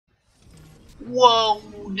Whoa,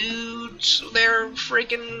 dudes, they're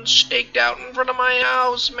freaking staked out in front of my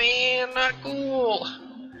house, man. Not cool.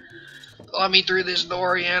 Let me through this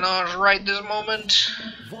door, Janos, right this moment.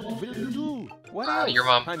 What will you do? What Your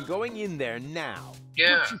else? mom. I'm going in there now.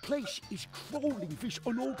 Yeah. What you place is crawling fish,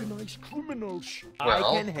 unorganized criminals. Well.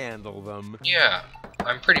 I can handle them. Yeah,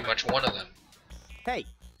 I'm pretty much one of them. Hey,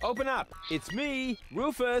 open up. It's me,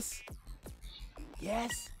 Rufus.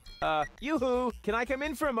 Yes? Yoo-hoo, can I come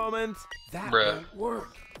in for a moment? That Bruh. won't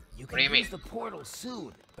work. You What can do you mean? use the portal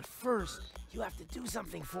soon, but first, you have to do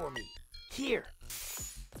something for me. Here.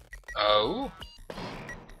 Oh?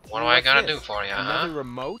 What do I What's gotta this? do for you, Another huh?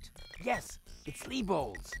 remote? Yes, it's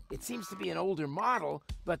Liebold's. It seems to be an older model,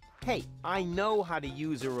 but Hey, I know how to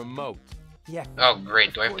use a remote. yeah. Oh,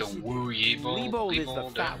 great. Do I have to Of course you woo evil? Liebold is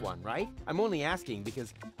the fat one, right? I'm only asking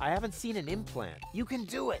because I haven't seen an implant. You can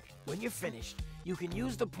do it. When you're finished, you can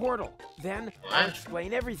use the portal. Then I'll What?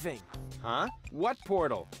 explain everything. Huh? What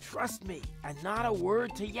portal? Trust me, and not a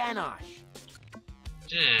word to Janosch.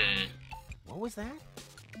 What was that?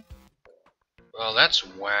 Well, that's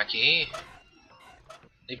wacky.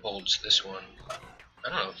 Leopold's this one. I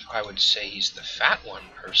don't know if I would say he's the fat one,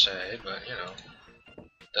 per se, but, you know.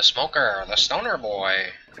 The smoker, the stoner boy.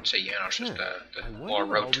 I'd say Janos is I the wonder more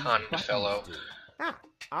what all these rotund buttons fellow. do. Ah,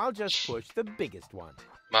 I'll just push the biggest one.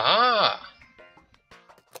 Aha!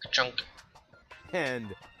 Chunk.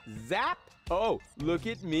 And zap! Oh, look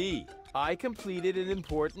at me. I completed an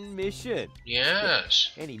important mission.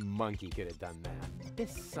 Yes. Any monkey could have done that.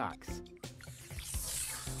 This sucks.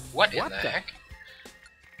 What in What the the- heck?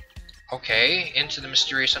 Okay, into the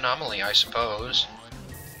mysterious anomaly, I suppose.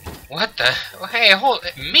 What the? Oh, hey, hold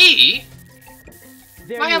me?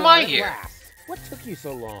 There Why you am are I at here? last. What took you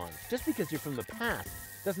so long? Just because you're from the past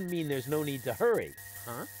doesn't mean there's no need to hurry.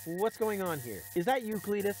 Huh? What's going on here? Is that you,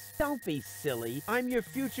 Cletus? Don't be silly. I'm your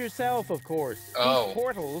future self, of course. Oh. These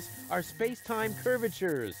portals are space-time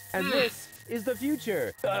curvatures, and this is the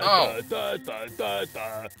future. Oh. Da, da, da,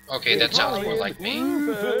 da. Okay, that sounds more Calling like me.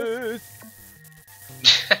 Rufus.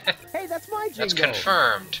 Hey, that's my jingle. That's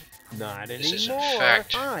confirmed. Not This is in anymore.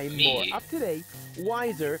 fact I'm me. more up to date,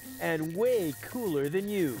 wiser, and way cooler than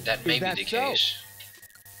you. That may Is be that the so? case.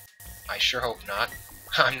 I sure hope not.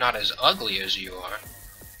 I'm not as ugly as you are.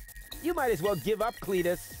 You might as well give up,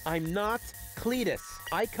 Cletus. I'm not Cletus.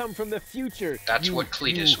 I come from the future. That's you- what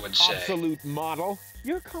Cletus you would say. Absolute model.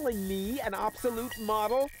 You're calling me an absolute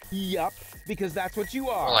model? Yup, because that's what you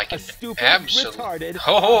are. Like a an stupid, absolute. retarded.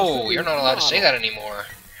 Oh, absolute you're not allowed to say model. that anymore.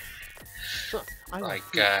 Huh, I'm Like,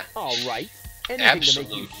 all right. Anything to make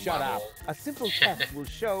you absolute shut up. model. A simple test will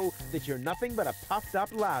show that you're nothing but a puffed up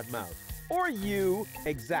loudmouth. Or you,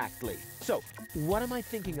 exactly. So, what am I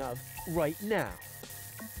thinking of right now?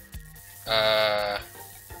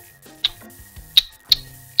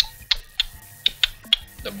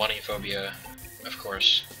 The bunny phobia, of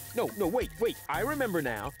course. No, wait. I remember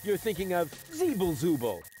now. You're thinking of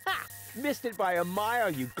Zeeble-Zooble. Ha! Missed it by a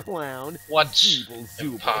mile, you clown. What's Zeeble-Zooble.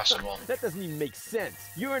 impossible? That doesn't even make sense.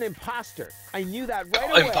 You're an imposter. I knew that right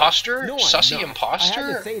Oh, away. imposter? No, I'm Sussy not. imposter? I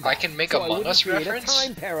had to say that, I can make so Among wouldn't Us create reference? A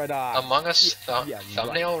time paradox. Among Us Yeah,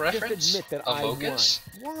 thumbnail right. reference? Just admit that I Among Us?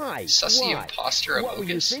 won. Why? Sussy Why? imposter What were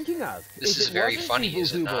you Amogus? thinking of? This If is it very wasn't funny,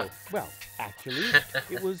 is it Zeeble-Zooble? not? Well, actually,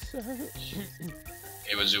 it was...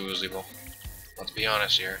 It was Zoozable. Let's be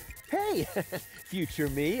honest here. Hey, future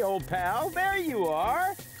me, old pal, there you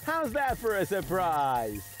are. How's that for a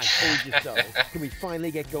surprise? I told you so. Can we finally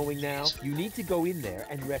get going now? You need to go in there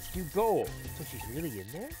and rescue Gold. So she's really in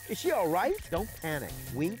there? Is she all right? Don't panic.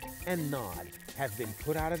 Wink and Nod have been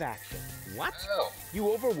put out of action. What? Oh.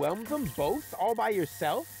 You overwhelmed them both all by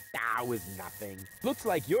yourself? That was nothing. Looks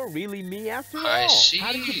like you're really me after all. I see.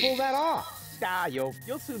 How did you pull that off?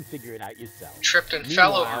 You'll soon figure it out yourself. Tripped and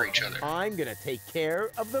fell Meanwhile, over each other. I'm gonna take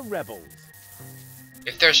care of the rebels.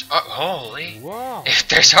 If there's... holy... Whoa. If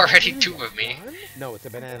there's already Really, two a of me. gun? No, it's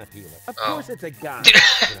a banana peeler. Of Oh. course it's a gun.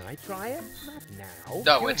 Can I try it? Not now.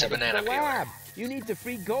 No, You're it's a headed to banana the peeler. lab. You need to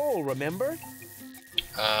free Goal, remember?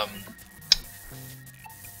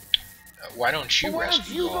 Why don't you Why don't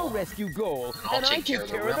rescue you go Goal? rescue Goal, I'll and I take take care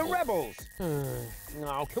care of of the the rebels?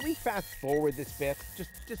 No, can we fast forward this bit?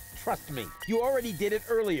 Just trust me. You already did it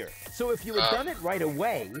earlier. So if you had done it right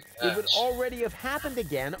away, it would yes. already have happened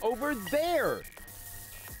again over there.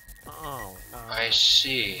 Oh, I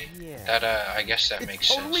see. yeah. That, I guess that It's makes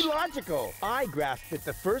totally sense. logical. I grasped it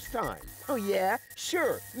the first time. Oh yeah?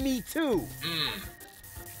 Sure, me too.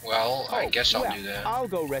 Well, I Oh, guess I'll well, do that. I'll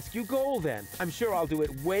go rescue Goal then. I'm sure I'll do it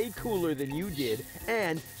way cooler than you did,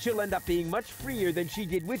 and she'll end up being much freer than she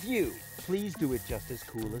did with you. Please do it just as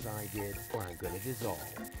cool as I did, or I'm gonna dissolve.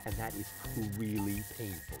 And that is really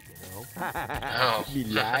painful, you know. Oh. Me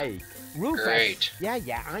like. Rufus. Great.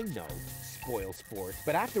 Yeah, I know. Spoil sports.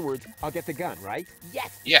 But afterwards, I'll get the gun, right?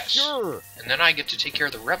 Yes. Yes. Sure. And then I get to take care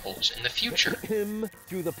of the rebels in the future. Him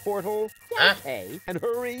through the portal. Huh? Okay. And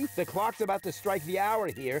hurry. The clock's about to strike the hour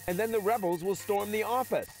here, and then the rebels will storm the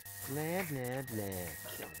office. Blah, blah, blah.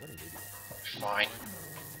 Oh, what an idiot. Fine.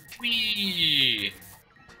 Whee!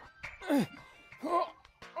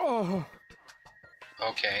 Oh.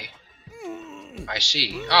 Okay. I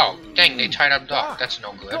see. Oh, dang, they tied up Doc. That's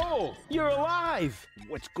no good. Oh, you're alive.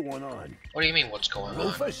 What's going on? What do you mean, what's going on?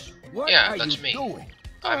 Rufus, what Yeah, are that's you me. doing?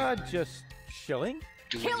 I'm Just chilling.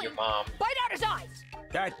 doing Kill your him. mom. Bite out his eyes!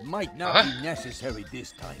 That might not Huh? be necessary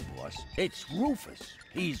this time, boss. It's Rufus.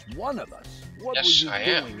 He's one of us. What Yes, were you I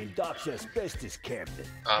am. doing in Doc's asbestos cabinet?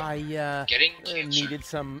 Getting cancer. needed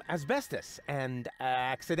some asbestos and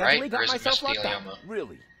accidentally Right? Or got is it myself locked up. mesothelioma?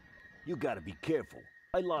 Really? You gotta be careful.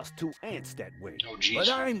 I lost 2 ants that way. Oh, jeez. But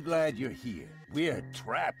I'm glad you're here. We're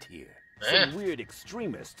trapped here. Some weird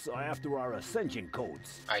extremists are after our ascension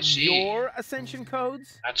codes. I see. Your ascension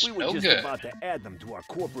codes? That's We were no just good. about to add them to our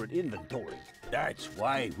corporate inventory. That's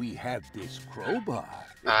why we have this crowbar.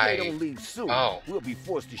 If they don't leave soon, Oh. we'll be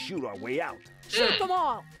forced to shoot our way out. Shoot them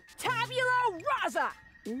all! Tabula rasa!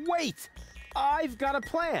 Wait! I've got a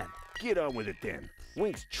plan. Get on with it then.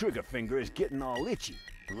 Wink's trigger finger is getting all itchy.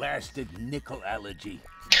 Blasted nickel allergy.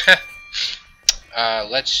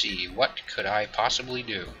 Let's see. What could I possibly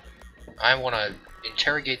do? I want to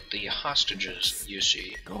interrogate the hostages, you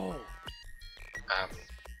see. Go.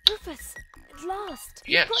 Rufus, at last!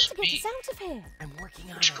 Yes, You've got to get me. us out of here! I'm working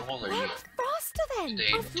on Which goal are you? Work faster then! Do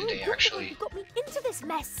they- After do all, they you're the one actually- who got me into this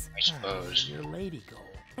mess! I suppose. Your lady goal.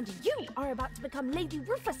 And you are about to become Lady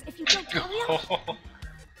Rufus if you don't hurry up!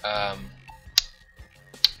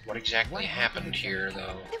 What exactly happened here,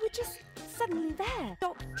 though? They were just suddenly there.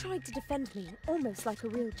 Doc tried to defend me, almost like a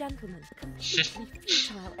real gentleman. A completely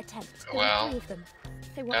futile attempt. There were Well, 3 of them.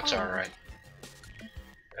 They were That's armed.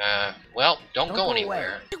 alright. Well, don't go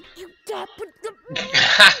anywhere. Don't you dare put the...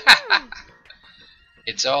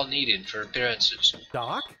 It's all needed for appearances.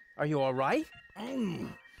 Doc, are you all right?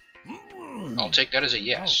 I'll take that as a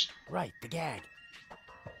yes. Oh, right, the gag.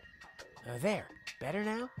 There. Better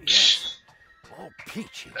now? Yes. Oh,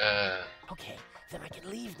 peachy. Okay, then I can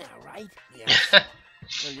leave now, right? Yes.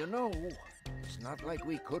 Well, you know, it's not like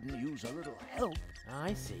we couldn't use a little help.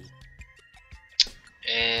 I see.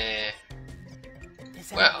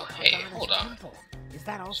 This Well, animal hey, Donna's hold on. temple. Is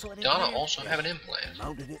that also an Donna implant? also have an implant.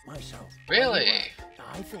 Mounted it myself. Really?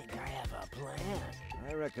 I think I have a plan.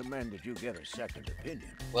 I recommend that you get a second opinion.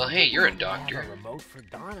 Well, hey, you're a I doctor. have a remote for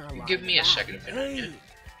Donna. You lying give me a about. second opinion.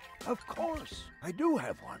 Hey, of course. I do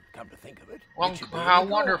have one, come to think of it. Well, It should be how in the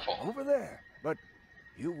drawer, wonderful. Over there. But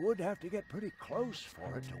you would have to get pretty close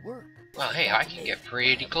for it to work. Well, hey, I can get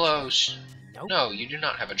pretty close. Nope. No, you do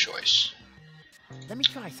not have a choice. Let me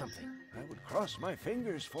try something. I would cross my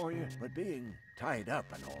fingers for you, but being tied up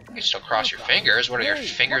and all You that. can still cross your fingers. What are your Hey,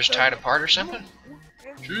 fingers what the- tied apart or something?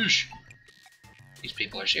 Sheesh. These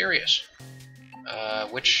people are serious.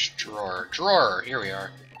 Which drawer? Drawer, here we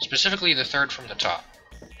are. Specifically the third from the top.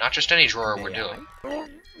 Not just any drawer we're May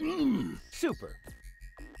doing. Super.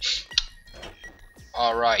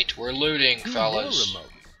 Alright, we're looting, Two fellas. more remotes.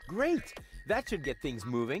 Great. That should get things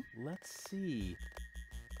moving. Let's see.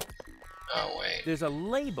 Oh, wait. There's a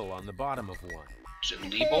label on the bottom of one. Is it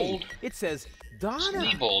Leibold? It says Donna.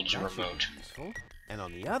 Leibold's That should be remote. useful. And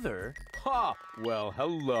on the other, ha! Well,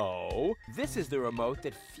 hello. This is the remote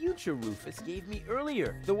that Future Rufus gave me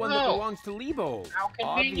earlier. The one that Oh. belongs to Leibold. How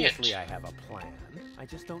convenient. Obviously, I have a plan. I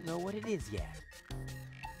just don't know what it is yet.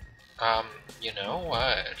 You know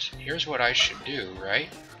what? Here's what I should do, right?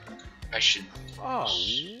 I should... Oh,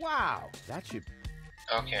 wow. That should.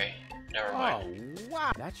 Okay, never Oh, mind.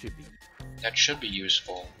 wow. That should be. That should be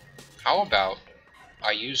useful. How about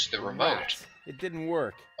I use the remote? Rats. It didn't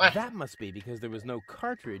work. What? That must be because there was no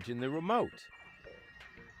cartridge in the remote.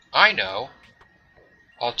 I know.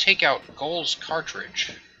 I'll take out Goal's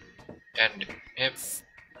cartridge. And him...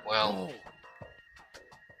 Well,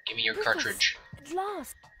 give me your Rufus, cartridge. At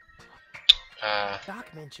last! Doc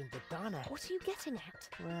mentioned that Donna. What are you getting at?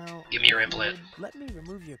 Well, Give me your if you implant. would let me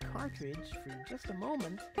remove your cartridge for just a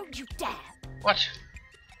moment. Don't you dare! What?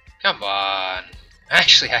 Come on.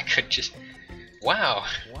 Actually, I could just... Wow.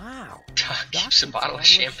 Wow. Doc Doc keeps a keeps bottle of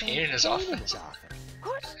champagne in his office.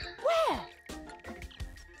 What? Where?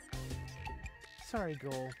 Sorry,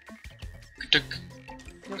 Goal. Tuk.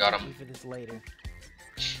 You'll Got thank him. me for this later.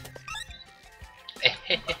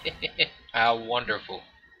 How wonderful.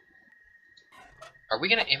 Are we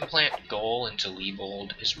gonna implant Goal into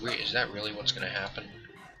Leibold? Is that really what's gonna happen?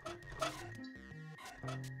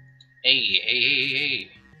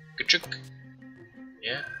 Hey. Kachuk.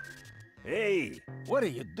 Yeah? Hey, what are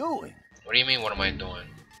you doing? What do you mean, what am I doing?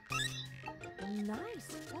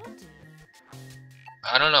 Nice body.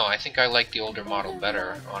 I don't know, I think I like the older model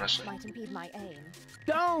better, honestly. Might impede my aim.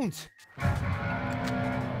 Don't!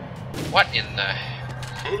 What in the...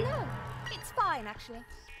 No, it's fine, actually.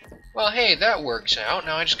 Well, hey, that works out.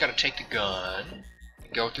 Now I just gotta take the gun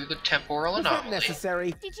and go through the temporal Was that anomaly.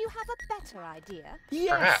 necessary? Did you have a better idea? Yes!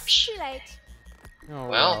 Perhaps. Too late. Oh,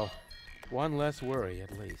 Well. one less worry,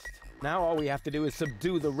 at least. Now all we have to do is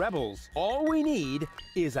subdue the rebels. All we need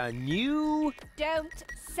is a new Don't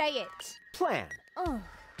say it. plan. Oh,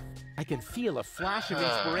 I can feel a flash of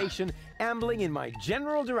inspiration ambling in my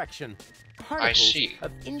general direction. I Particles see.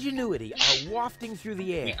 of ingenuity are wafting through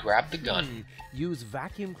the air. We grab the gun. Use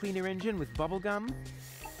vacuum cleaner engine with bubble gum?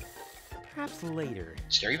 Perhaps later.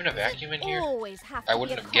 Is there even a vacuum in here? always have to I be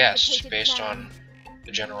wouldn't a have guessed complicated based plan. on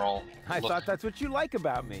the general I look. thought that's what you like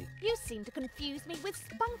about me. You seem to confuse me with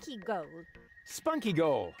Spunky Gold. Spunky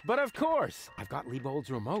goal. But of course, I've got Liebold's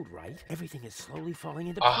remote, right? Everything is slowly falling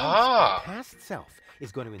into place. Aha! My past self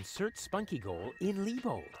is going to insert Spunky goal in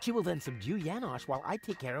Liebold. She will then subdue Janosch while I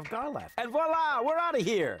take care of Garlef. And voila, we're out of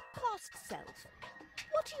here. Past self.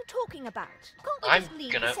 What are you talking about? Can't we I'm just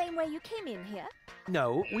leave gonna- the same way you came in here?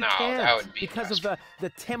 No, we No, can't. that would be because of the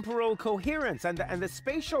temporal coherence and the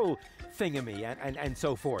spatial thingamy and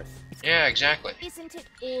so forth. Yeah, exactly. Isn't it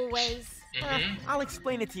always? I'll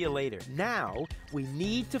explain it to you later. Now, we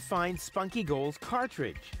need to find Spunky Goal's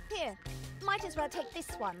cartridge. Here, might as well take this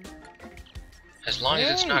one. As long as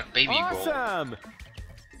it's not baby gold, awesome!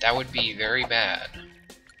 that would be very bad.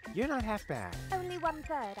 You're not half bad. Only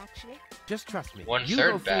 1/3, actually. Just trust me. One You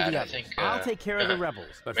third go through bad, the I others. think, I'll take care of the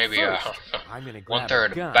rebels. But maybe first, I'm gonna grab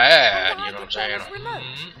 1/3 a gun. bad, Well, you know I what I'm could saying? go with remote.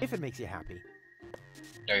 If it makes you happy.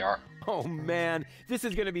 There you are. Oh man, this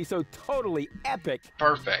is gonna be so totally epic.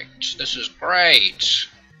 Perfect. This is great.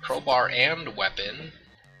 Crowbar and weapon.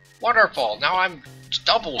 Wonderful. Now I'm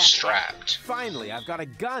double strapped. Finally, I've got a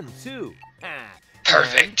gun too. Ah,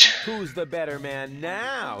 Perfect. and who's the better man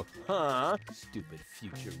now? Huh? Stupid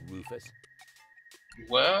future Rufus.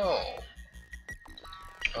 Well,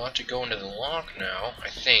 I'll have to go into the lock now, I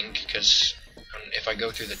think, because if I go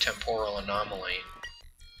through the temporal anomaly,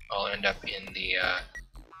 I'll end up in the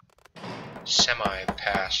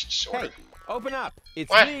semi-past sort Hey, of. open up. It's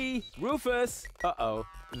What? me, Rufus. Uh-oh.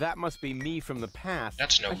 That must be me from the past.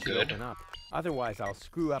 That's no I should good. Open up. Otherwise, I'll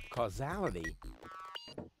screw up causality.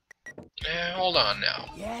 Hold on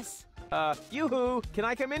now. Yes? Yoo-hoo! Can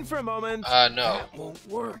I come in for a moment? No. That won't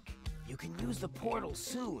work. You can use the portal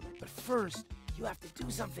soon, but first, you have to do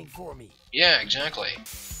something for me. Yeah, exactly.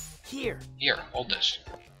 Here. Here, hold this.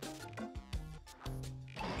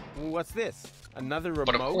 What's this? Another remote?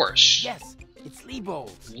 But of course, Yes, it's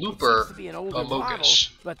Liebold's. Looper It seems to be an older Amogus. model,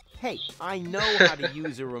 But hey, I know how to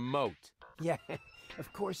use a remote. Yeah,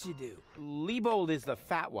 of course you do. Liebold is the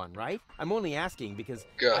fat one, right? I'm only asking because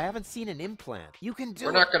Good. I haven't seen an implant. You can do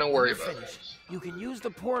We're it. not gonna when worry you're about finished. You can use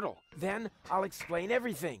the portal. Then I'll explain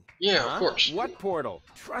everything. yeah, Huh? of course. What portal?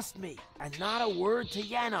 Trust me, and not a word to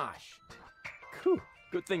Janosch. Whew.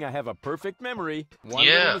 Good thing I have a perfect memory. One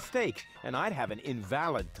Yeah. little mistake, and I'd have an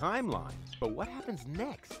invalid timeline. But what happens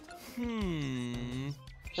next?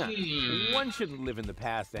 Huh. One shouldn't live in the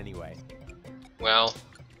past anyway. Well,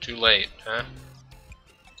 too late, huh?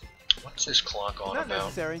 What's this clock on Not about?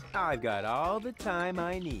 necessary. I've got all the time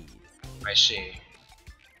I need. I see.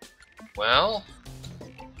 Well,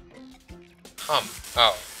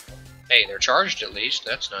 oh, hey, they're charged at least.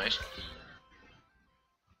 That's nice.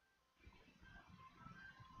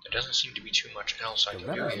 There doesn't seem to be too much else I The can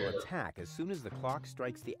do rebels here. will attack as soon as the clock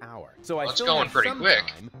strikes the hour. So I Well, it's still going have pretty some quick.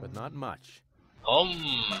 time, but not much.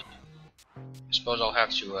 I suppose I'll have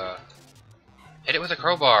to hit it with a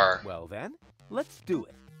crowbar. Well then, let's do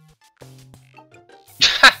it.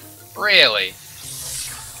 Really?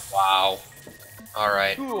 Wow. All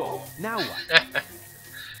right. Cool. Now what?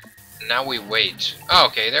 Now we wait. Oh,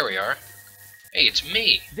 okay, there we are. Hey, it's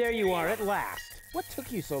me. There you are at last. What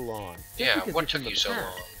took you so long? Just Yeah, because what it's took in the you so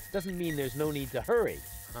past long? Doesn't mean there's no need to hurry.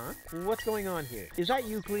 Huh? What's going on here? Is that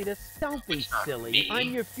you, Cletus? Don't be It's not silly. me.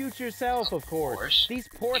 I'm your future self, of course. These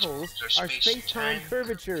portals These are are space-time space-time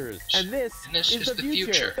curvatures, and this is the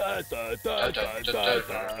future. Da, da, da,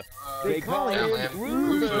 da. They call him him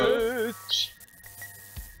Rufus.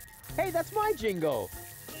 Hey, that's my jingle.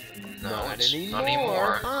 No, Not it's anymore. not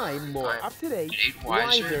anymore. I'm more I'm up to date,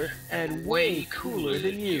 wiser, and way cooler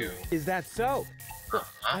than you. Is that so? Well,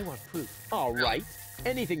 Huh? I want proof. All right.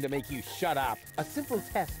 Anything to make you shut up. A simple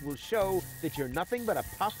test will show that you're nothing but a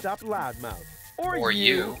puffed up loudmouth. Or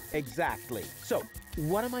you. Exactly. So,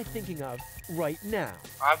 what am I thinking of right now?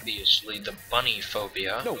 Obviously, the bunny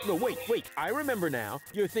phobia. No, wait. I remember now.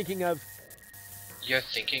 You're thinking of You're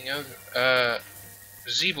thinking of,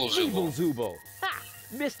 Zeeble Zooble. Zooble. Ha!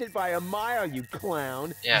 Missed it by a mile, you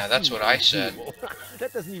clown. Yeah, that's what I said. Zooble.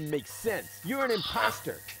 That doesn't even make sense. You're an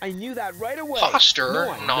imposter. I knew that right away. Imposter?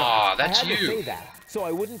 No, I'm Nah, not. that's I had to you. say that, so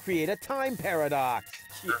I wouldn't create a time paradox.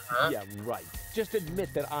 Uh-huh. Yeah, right. Just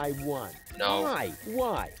admit that I won. No. Why?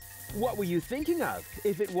 Why? What were you thinking of?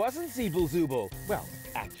 If it wasn't Zeeble Zooble? Well,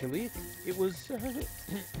 actually, it was...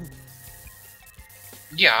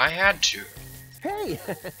 Yeah, I had to. Hey,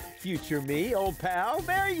 future me, old pal,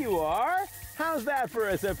 there you are. How's that for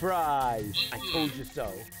a surprise? I told you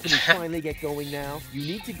so. Can we finally get going now? You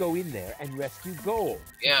need to go in there and rescue Gold.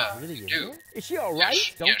 Yeah, Really you in do. there? Is she all right?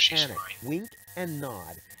 Yes, Don't yeah, she's panic. fine. Wink and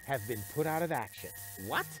nod have been put out of action.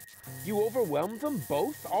 What? You overwhelmed them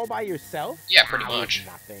both all by yourself? Yeah, pretty That was much.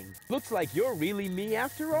 nothing. Looks like you're really me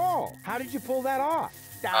after all. How did you pull that off?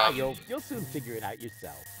 You'll soon figure it out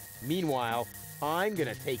yourself. Meanwhile, I'm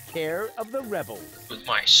gonna take care of the rebels. With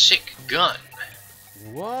my sick gun.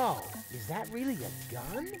 Whoa, is that really a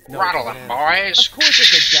gun? Rattle it's them, an boys. Of course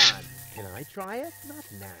it's a gun. Can I try it? Not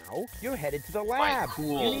now. You're headed to the lab.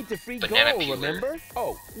 cool You need to free banana Gold, peeler. remember?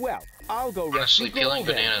 Oh, well, I'll go Honestly, rescue peeling Gold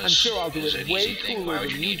then. bananas I'm sure I'll do is it an way easy thing. cooler Why would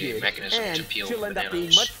than you you need a did. mechanism And to peel she'll end up being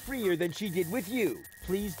bananas? much freer than she did with you.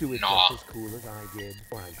 Please do it Nah. just as cool as I did,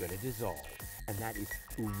 or I'm gonna dissolve. And that is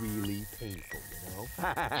really painful, you know?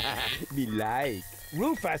 Me like.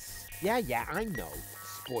 Rufus! Yeah, I know.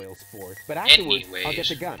 Spoil sport. But afterwards, I'll get Anyways.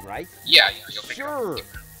 the gun, right? Yeah, you'll pick it up. Sure.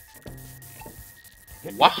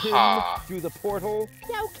 Get the Waha. pin through the portal?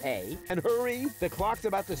 Yeah, okay. And hurry, the clock's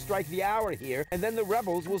about to strike the hour here, and then the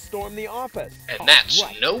rebels will storm the office. And that's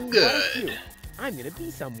Right. no What a good. cue. I'm gonna be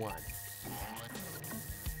someone.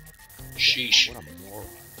 Sheesh. What a moron.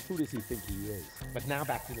 Who does he think he is? But now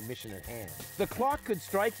back to the mission at hand. The clock could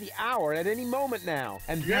strike the hour at any moment now,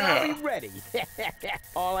 and then I'll Yeah. be ready.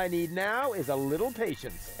 All I need now is a little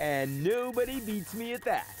patience, and nobody beats me at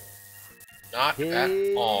that. Not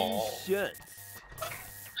at all. Patience.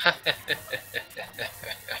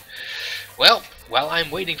 Well, while I'm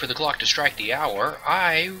waiting for the clock to strike the hour,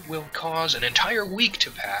 I will cause an entire week to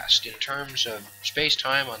pass in terms of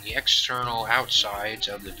space-time on the external outsides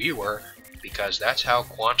of the viewer, because that's how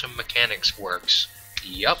quantum mechanics works.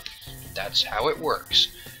 Yup, that's how it works.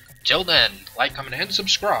 Till then, like, comment, and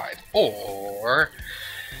subscribe, or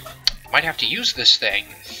might have to use this thing,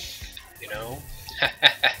 you know?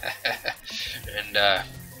 And,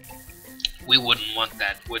 we wouldn't want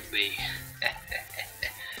that, would we?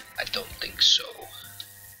 I don't think so.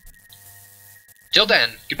 Till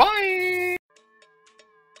then, goodbye!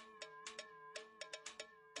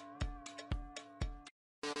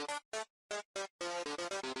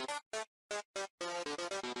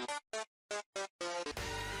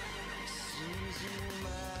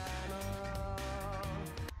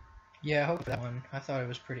 Yeah, I hope that one. I thought it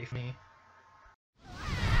was pretty funny.